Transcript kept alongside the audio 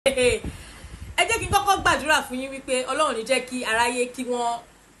gbàdúrà fún yín wípé Ọlọ́run ní jẹ́ kí aráyé kí wọ́n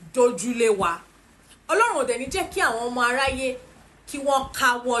dojúlé wa. Ọlọ́run ò dẹ̀ ní jẹ́ kí àwọn ọmọ aráyé kí wọ́n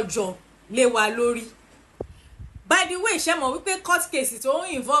káwọ́ jọ lé wa lórí. By the way, ṣé mọ̀ wípé court case tó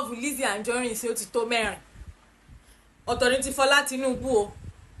ń involve Lizzy Anjorin sí ó ti tó 4. Ọ̀tọ̀ ní ti Fọlá Tinubu o,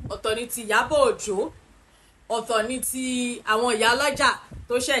 ọ̀tọ̀ ní ti Ìyábọ̀ Òjó, ọ̀tọ̀ ní ti àwọn ìyá ọlọ́jà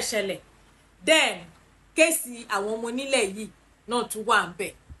tó ṣẹ̀ ṣẹlẹ̀. Then kéèsì àwọn ọmọ onílẹ̀ yìí náà tún wà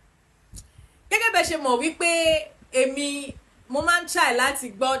ńbẹ̀. Gẹ́gẹ́ bẹ́ ṣe mọ̀ wípé èmi mo máa ń try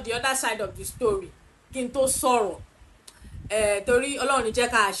láti gbọ́ the other side of the story kí n tó sọ̀rọ̀. Torí Ọlọ́run ní jẹ́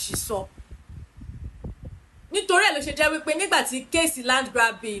ká ṣìsọ. Nítorí ẹ̀ ló ṣe jẹ́ wípé nígbà tí kéèsì land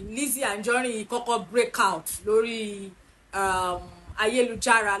grabbing Lizzy Anjorin kọ́kọ́ break out lórí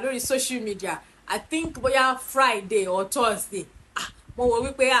ayélujára, lórí social media, I think bóyá Friday or Thursday, mo wò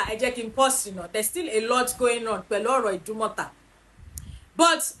wípé ẹ jẹ́ kí n pause náà. There's still a lot going on pẹ̀lú ọ̀rọ̀ Ìdúmọ̀tà.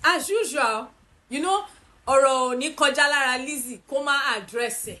 But as usual, you know, ọ̀rọ̀ ní kọjá lára Lizzy kó má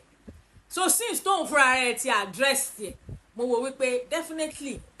address ẹ̀. So since tóun fúnra rẹ̀ ti address ẹ̀, mo wò wípé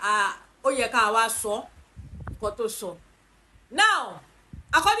definitely ó yẹ ká wá sọ nǹkan tó sọ. Now,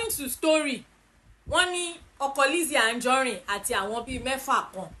 according to story, wọ́n ní ọkọ Lizzy Anjorin àti àwọn bíi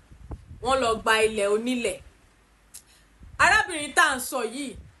 4 kan wọ́n lọ gba ilẹ̀ onílẹ̀. Arábìnrin tá à ń sọ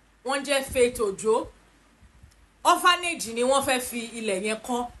yìí wọ́n jẹ́ Faith Òjó. Orphanage ni wọ́n fẹ́ fi ilẹ̀ yẹn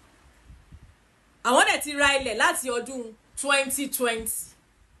kọ́. Àwọn dẹ̀ ti ra ilẹ̀ láti ọdún 2020.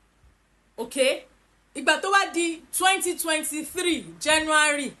 Okay? Ìgbà tó wá di 2023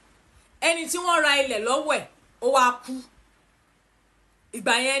 January, ẹni tí wọ́n ra ilẹ̀ lọ́wọ́ ẹ̀ ó wá kú.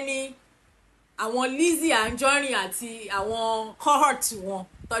 Ìgbà yẹn ni àwọn Lizzy Anjorin àti àwọn cohort wọn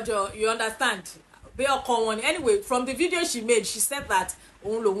tọ́jọ́, you understand, bí ọkọ wọn ni. Anyway, from the video she made, she said that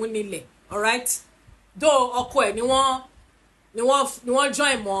òun lòun nílẹ̀, alright? Though ọkọ ẹ̀ ni wọ́n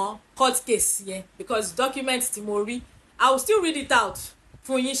join mọ́ court case yẹn, because documents tí mo rí, I will still read it out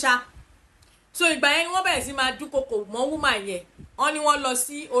fún yín ṣá. So ìgbà yẹn ni wọ́n bẹ̀rẹ̀ sí máa dúnkokò mọ́ woman yẹn. Wọ́n ní wọ́n lọ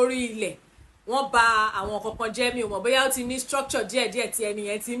sí orí ilẹ̀, wọ́n bà àwọn kankan jẹ́, mi ò mọ̀ bóyá ó ti ní structure díẹ̀díẹ̀ tí ẹni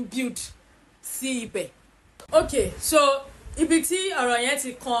yẹn ti ń build sí ibẹ̀. Okay, so ibi tí ọ̀rọ̀ yẹn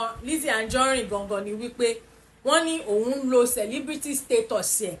ti kan Lizzy Anjorin gangan ni wípé wọ́n ní òun ń lo celebrity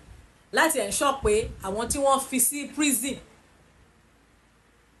status ẹ̀ láti ensure pé àwọn tí wọ́n fi sí prison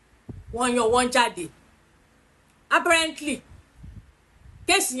wọ́n yan wọ́n jáde. Apparently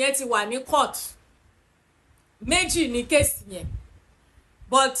kéèsì yẹn ti wà ní court. Méjì ni kéèsì yẹn,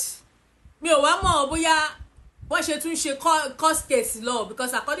 but mi ò wá mọ̀ bóyá wọ́n ṣe tún ṣe court case lọ,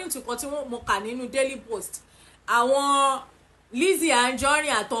 because according to nǹkan tí mo kà nínú Daily Post, àwọn Lizzy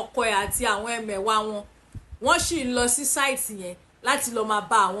Anjorin àtọkọ ẹ̀ àti àwọn ẹmẹ̀wà wọ́n sì ń lọ sí site yẹn láti lọ máa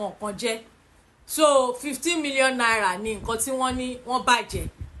bà àwọn nǹkan jẹ́. So 15 million naira ni nǹkan tí wọ́n ní wọ́n bàjẹ́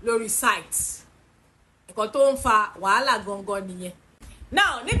lórí site. Nǹkan tó ń fa wàhálà gangan nìyẹn.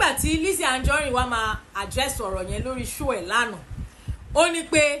 Now, nígbà tí Lizzy Anjorin wá máa address ọ̀rọ̀ yẹn lórí show ẹ̀ lánàá, ó ní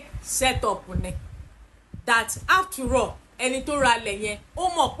pé set up ni, that after all ẹni tó ra ilẹ̀ yẹn ó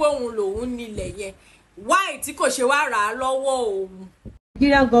mọ̀ pé òun lòun ní ilẹ̀ yẹn, why tí kò ṣe wá rà á lọ́wọ́ òun.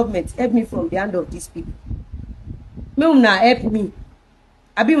 Nigerian government help me from the hand of these people. May una help me.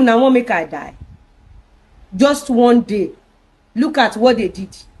 Abi una wan make I die. Just one day. Look at what they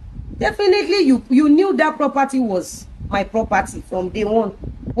did. Definitely you knew that property was my property from day one.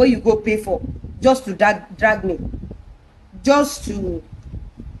 Where you go pay for just to drag me. Just to,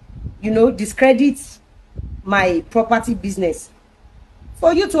 you know, discredit my property business.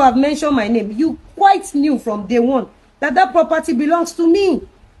 For you to have mentioned my name, you quite knew from day one that that property belongs to me.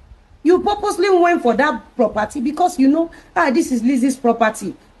 You purposely went for that property because you know, this is Lizzy's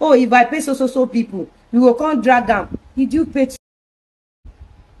property. Oh, if I pay so people, we will come drag them. Did you pay?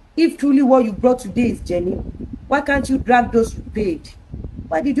 If truly what you brought today is genuine, why can't you drag those you paid?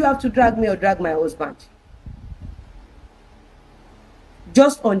 Why did you have to drag me or drag my husband?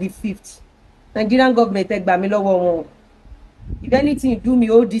 Just on the 5th, Nigerian government take by me lọ́wọ́ wọn. If anything, do me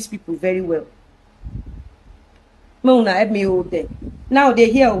hold these people very well. Mona help me hold them. Now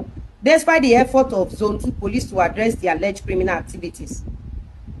they hear, despite the effort of Zone 2 police to address the alleged criminal activities,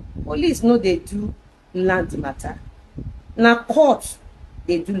 police know they do land matter. Now court,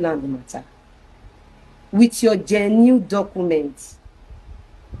 they do land matter. With your genuine documents.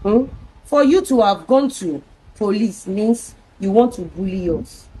 For you to have gone to police means you want to bully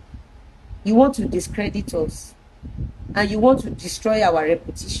us. You want to discredit us. And you want to destroy our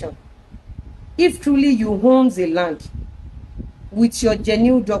reputation. If truly you own the land with your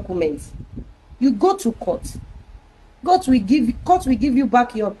genuine documents, you go to court. Court will give you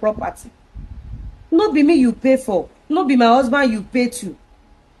back your property. Not be me you pay for. Not be my husband you pay to.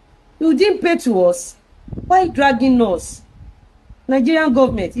 You didn't pay to us. Why dragging us? Nigerian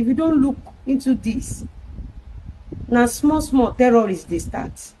government, if you don't look into this, now small terrorists they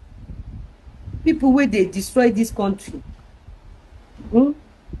start. People where they destroy this country.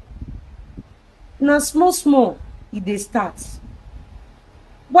 Now small if they start.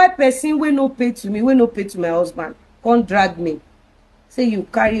 Why person wey no pay to me, wey no pay to my husband, can't drag me? Say you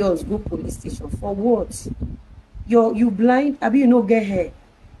carry us go police station for what? You blind? Abi you no get hair?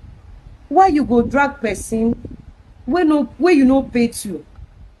 Why you go drag person where you no pay to?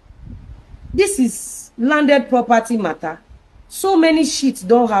 This is landed property matter. So many shit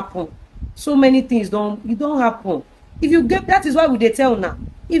don't happen. So many things don't happen. If you get, that is why we dey tell now.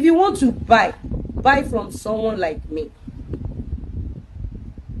 If you want to buy from someone like me.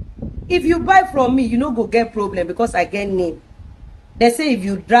 If you buy from me, you no go get problem because I get name. They say if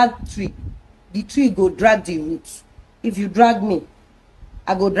you drag tree, the tree go drag the roots. If you drag me,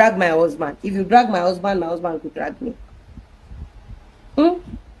 I go drag my husband. If you drag my husband go drag me.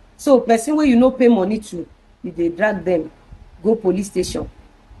 So person where you no pay money to, you dey drag them, go police station.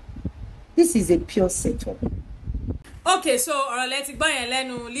 This is a pure setup. Okay, so ọ̀rọ̀ lẹ ti gbọ́ yẹn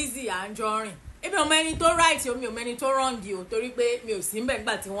lẹ́nu Lizzy Anjorin. Èmi ò mẹ́ni tó right o, mi ò mẹ́ni tó wrong o, torí pé mi ò sí ńbẹ̀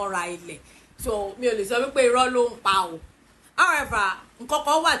nígbà tí wọ́n ra ilẹ̀. So mi ò lè sọ wípé irọ́ ló ń pa o. However, nǹkan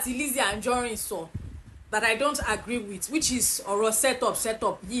kan wà tí Lizzy Anjorin sọ that I don't agree with, which is ọ̀rọ̀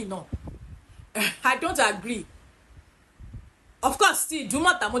setup yìí náà. I don't agree. Of course, still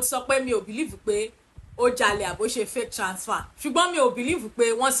Jumota mo ti sọ pé mi ò believe pé ó jalè àbó ṣe fake transfer. Ṣùgbọ́n mi ò believe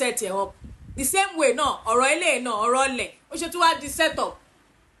pé wọ́n set it up. The same way náà, ọ̀rọ̀ ilé náà, ọ̀rọ̀ ilẹ̀, ó ṣe tún wá di setup.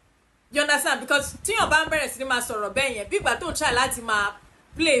 You understand? Because tíyàn bá ń bẹ̀rẹ̀ sí ní máa sọ̀rọ̀ bẹ́ẹ̀ yẹn, bí ìgbà tó ń try láti máa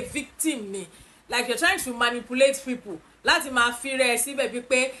play victim ni. Like you're trying to manipulate people. Láti máa fi rẹ̀ síbẹ̀ bí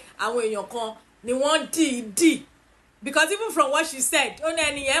pé àwọn èèyàn kan ni wọ́n dì. Because even from what she said, ó ní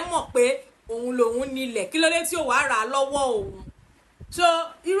ẹni yẹn mọ̀ pé òun lòun nílẹ̀. Kí ló dé tí ó wá rà lọ́wọ́ òun? So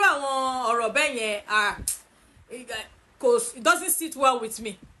irú àwọn ọ̀rọ̀ bẹ́ẹ̀ yẹn it doesn't sit well with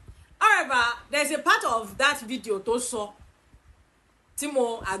me. However, there's a part of that video tó sọ tí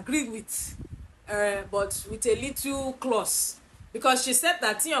mo agree with, but with a little clause, because she said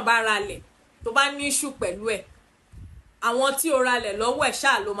that tíyàn bá ralẹ̀ tó bá ní issue pẹ̀lú ẹ̀, àwọn tí ó ralẹ̀ lọ́wọ́ ẹ̀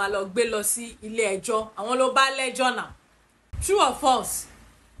ṣáà ló máa lọ gbé lọ sí ilé ẹjọ́, àwọn ló bá lẹ́jọ́ náà. True or false?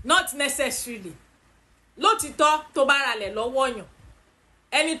 Not necessarily. Lótìtọ́ tó bá ralẹ̀ lọ́wọ́ yàn,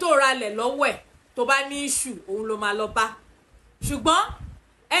 ẹni tó ralẹ̀ lọ́wọ́ ẹ̀ tó bá ní issue òun ló máa lọ bá. Ṣùgbọ́n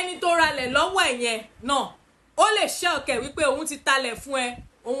ẹni tó ralẹ̀ lọ́wọ́ ẹ̀ yẹn náà ó lè ṣe ọ̀kẹ́ wípé òun ti talẹ̀ fún ẹ,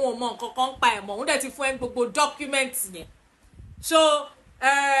 òun ò mọ nǹkan kan pa ẹ̀ mọ́, òun dẹ̀ ti fún ẹ gbogbo document yẹn. So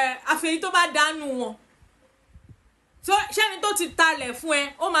àfẹ́yí tó bá dánú wọn, so ṣẹ́ni tó ti talẹ̀ fún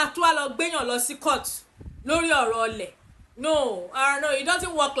ẹ ó máa tó wá lọ gbéyàn lọ sí court lórí ọ̀rọ̀ ọlẹ̀. No, it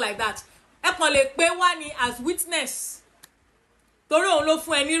doesn't work like that. Ẹ kàn lè pé wá ní as witness torí òun ló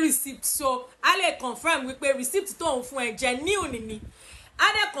fún ẹ ní receipt, so a lè confirm wípé receipt tó òun fún ẹ genuine ni. A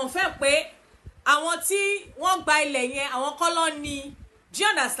dẹ̀ confirm pé àwọn tí wọ́n gba ilẹ̀ yẹn àwọn kọ́ ló ní. Do you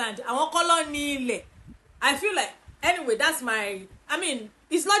understand? Àwọn kọ́ ló ní ilẹ̀. I feel like anyway,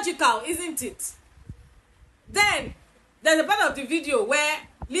 it's logical, isn't it? Then there's a part of the video where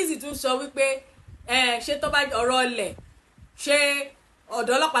Lizzy tún sọ wípé ṣé tó bá ọ̀rọ̀ ilẹ̀ ṣé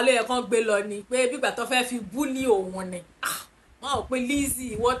ọ̀dọ̀ ọlọ́pàá ló yẹ kán gbé lọ ni, pé bígbà tó fẹ́ fi bully òun ni. Wọ́n ò pé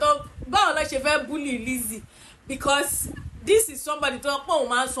Lizzy ìwọ tó báwo ló ṣe fẹ́ bully Lizzy, because this is somebody tó pọ̀ òun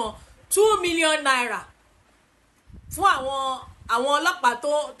máa ń san 2 million naira fún àwọn ọlọ́pàá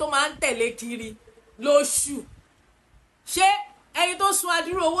tó máa ń tẹ̀lé kiri lóṣù. Ṣé ẹni tó sun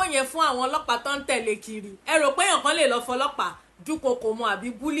adúrú owó yẹn fún àwọn ọlọ́pàá tó ń tẹ̀lé kiri, ẹ rò pé èèyàn kan lè lọ fọlọ́pàá dúnkokò mọ́ àbí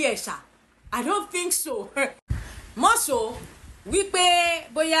búlì ẹ̀ṣà? I don't think so. More so wípé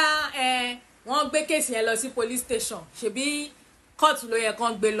bóyá wọ́n gbé kéèsì yẹn lọ sí police station, ṣebí court ló yẹ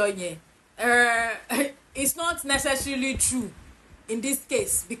kán gbé lọ yẹn. It's not necessarily true in this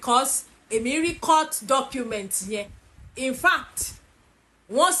case, because èmi rí court document yẹn. In fact,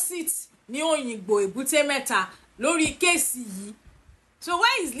 wọ́n sit ní Òyìngbò Èbúté Mẹ́ta lórí kéèsì yìí. So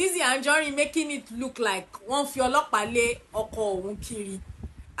why is Lizzy Anjorin making it look like wọ́n fi ọlọ́pàá lé ọkọ òun kiri?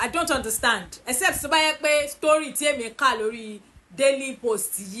 I don't understand, except tó bá yẹ pé story tí èmi kà lórí Daily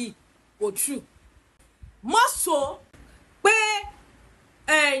Post yìí kò true. More so pé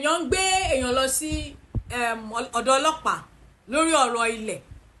èèyàn ń gbé èèyàn lọ sí ọ̀dọ̀ ọlọ́pàá lórí ọ̀rọ̀ ilẹ̀.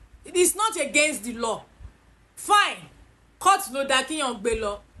 It is not against the law. Fine, court ló dá kíyàn gbé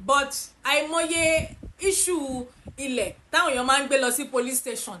lọ, but àìmọye issue ilẹ̀ táwọn èèyàn máa ń gbé lọ sí police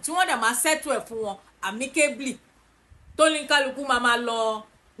station tí wọ́n dẹ̀ máa settle ẹ̀ fún wọn amicably, tó ní kálukú máa lọ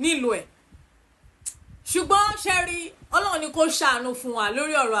nílùú ẹ̀. ṣùgbọ́n ṣẹ́rí ọlọ́run ni kó ṣàánú fún wa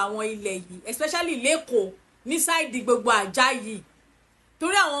lórí ọ̀rọ̀ àwọn ilẹ̀ yìí especially lẹ́kọ̀ọ́ ní sáìdì gbogbo àjà yìí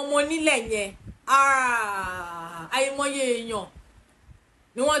torí àwọn ọmọ onílẹ̀ yẹn àìmọye èèyàn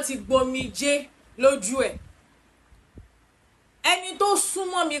ni wọ́n ti gbomijé lójú ẹ̀ ẹni tó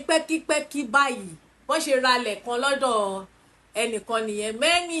súnmọ́ mi pẹ́kípẹ́kí báyìí wọ́n ṣe ralẹ̀ kan lọ́dọ̀ ẹnìkan nìyẹn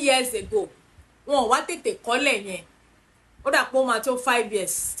many years ago wọn ò wá tètè kọ́lẹ̀ yẹn ó dà pé ó máa tó 5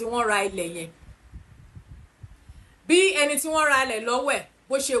 years tí wọ́n ra ilẹ̀ yẹn bí ẹni tí wọ́n ra ilẹ̀ lọ́wọ́ ẹ̀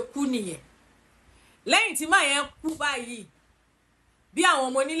bó ṣe kú nìyẹn lẹ́yìn tí màá yẹn kú báyìí bí àwọn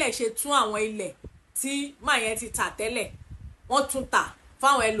ọmọ onílẹ̀ ṣe tún àwọn ilẹ̀ tí màá yẹn ti tà tẹ́lẹ̀ wọ́n tún tà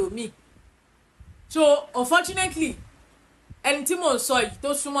fáwọn ẹlòmíì so unfortunately ẹni tí mò ń sọ yìí tó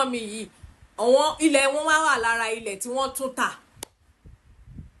súnmọ́ mi yìí àwọn ilẹ̀ wọn wá wà lára ilẹ̀ tí wọ́n tún tà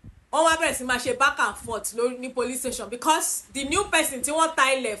wọ́n wá bẹ̀rẹ̀ sí máa ṣe back and forth lórí ní police station because the new person tí wọ́n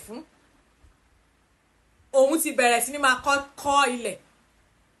ta ilẹ̀ fún òun ti bẹ̀rẹ̀ sí ní máa kọ́ ilẹ̀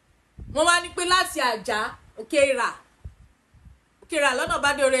wọ́n wá ní pé láti àjà òkèèrà lọ́nà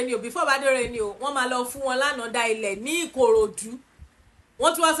bádóore ni ò bífọ́ bádóore ni ò wọ́n máa lọ fún wọn lánàá dá ilẹ̀ ní Ìkòròdú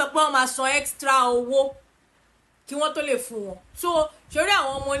wọ́n tún wá sọ pé wọ́n máa san extra owó kí wọ́n tó lè fún wọn so ṣorí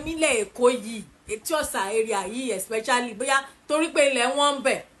àwọn ọmọ nílẹ̀ Èkó yìí Etí Ọ̀sà area yìí especially bóyá torí pé ilẹ̀ wọn ń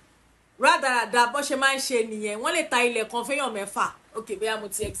bẹ̀ rádaràda bó ṣe máa ń ṣe nìyẹn wọ́n lè ta ilẹ̀ kan fẹ́yàn mẹ́fà okay bóyá mo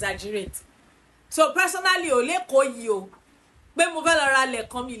ti exaggerate so personally ò lẹ́kọ̀ọ́ yìí o pé mo fẹ́ lọ ra ilẹ̀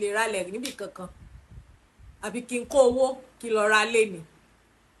kan mi lè ra ilẹ̀ níbì kankan àbí kí n kó owó kí n lọ ra lé ni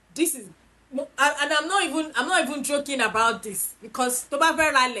this is and I'm not even joking about this because tó bá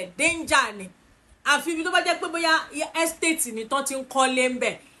fẹ́ ra ilẹ̀ danger ni àfi ibi tó bá jẹ́ pé bóyá estate ni tán ti ń kọ́lé ń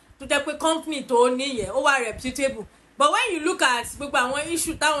bẹ̀ tó jẹ́ pé company tó níyẹn ó wà reputable but when you look at gbogbo àwọn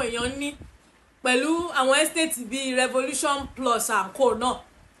issue táwọn èèyàn ní pẹ̀lú àwọn estate bíi Revolution Plus and co náà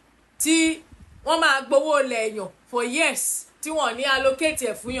tí wọ́n máa gbowó lẹ́yìn for years tí wọ́n ní allocate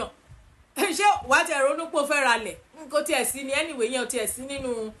ẹ̀ fún yàn ṣé wàá tẹ̀ ronú pé ó fẹ́ ra lẹ̀ kó tiẹ̀ sí ni anyway yẹn ò tiẹ̀ sí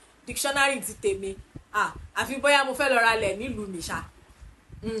nínú dictionary ti tèmi àfi bóyá mo fẹ́ lọ ra lẹ̀ nílùú mi ṣá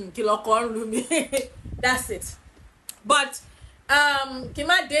kí lọ́kọ́ ń lu mi that's it but kí n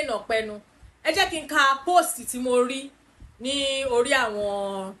má dènà pẹnu ẹ jẹ́ kí n ka post tí mo rí ní orí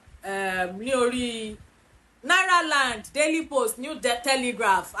àwọn ní orí Nairaland, Daily Post, New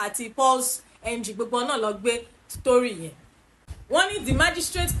Telegraph àti Pulse NG gbogbo náà lọ gbé story yẹn. Wọ́n ní the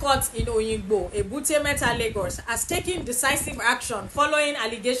magistrate court in Oyingbo, Ebute Metta, Lagos has taken decisive action following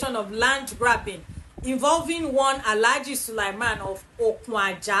allegation of land grabbing involving one Alhaji Sulaiman of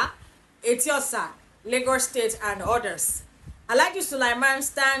Okunja, Etí Ọ̀sà, Lagos State and others. Alhaji Sulaiman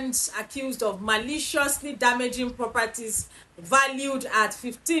stands accused of maliciously damaging properties valued at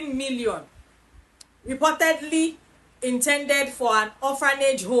 15 million, reportedly intended for an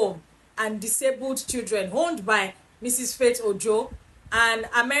orphanage home and disabled children owned by Mrs. Faith Ojo, an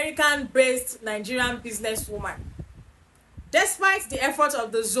American-based Nigerian businesswoman. Despite the effort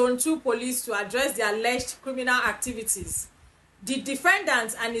of the Zone 2 police to address the alleged criminal activities, the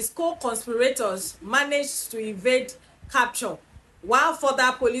defendant and his co-conspirators managed to evade capture, while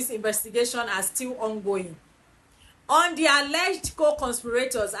further police investigation are still ongoing. On the alleged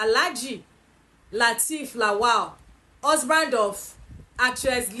co-conspirators, Alhaji Lateef Lawal, husband of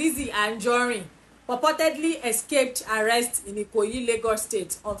actress Lizzy Anjorin, purportedly escaped arrest in Ikoyi, Lagos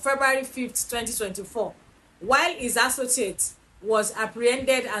State on February 5th, 2024, while his associate was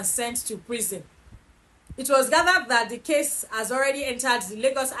apprehended and sent to prison. It was gathered that the case has already entered the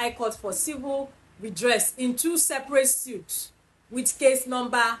Lagos High Court for civil redress in two separate suits, with case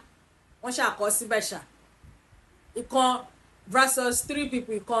number ìkan versus 3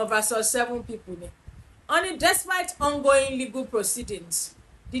 people, ìkan versus 7 people. Only despite ongoing legal proceedings,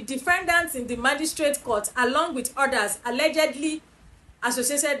 the defendants in the magistrate court, along with others allegedly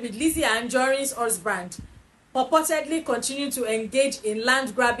associated with Lizzy Anjorin's husband, purportedly continue to engage in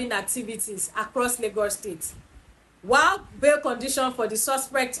land grabbing activities across Lagos State. While bail conditions for the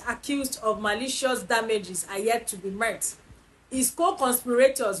suspect accused of malicious damages are yet to be met, his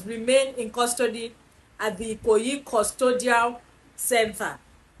co-conspirators remain in custody at the Ikoyi Custodial Center.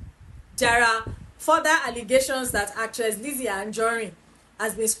 There are further allegations that actress Lizzy Anjorin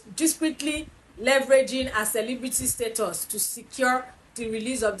has been discreetly leveraging her celebrity status to secure the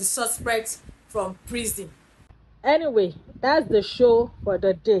release of the suspect from prison. Anyway, that's the show for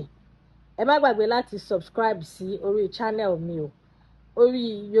the day. Ẹ má gbàgbé láti subscribe sí orí channel mi o.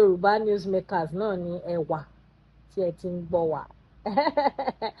 Orí Yorùbá Newsmakers náà ni ẹ wà tí ẹ ti ń gbọ́ wá.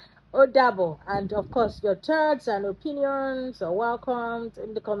 Ó dàbọ̀, and of course your thoughts and opinions are welcomed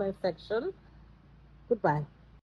in the comment section. Goodbye.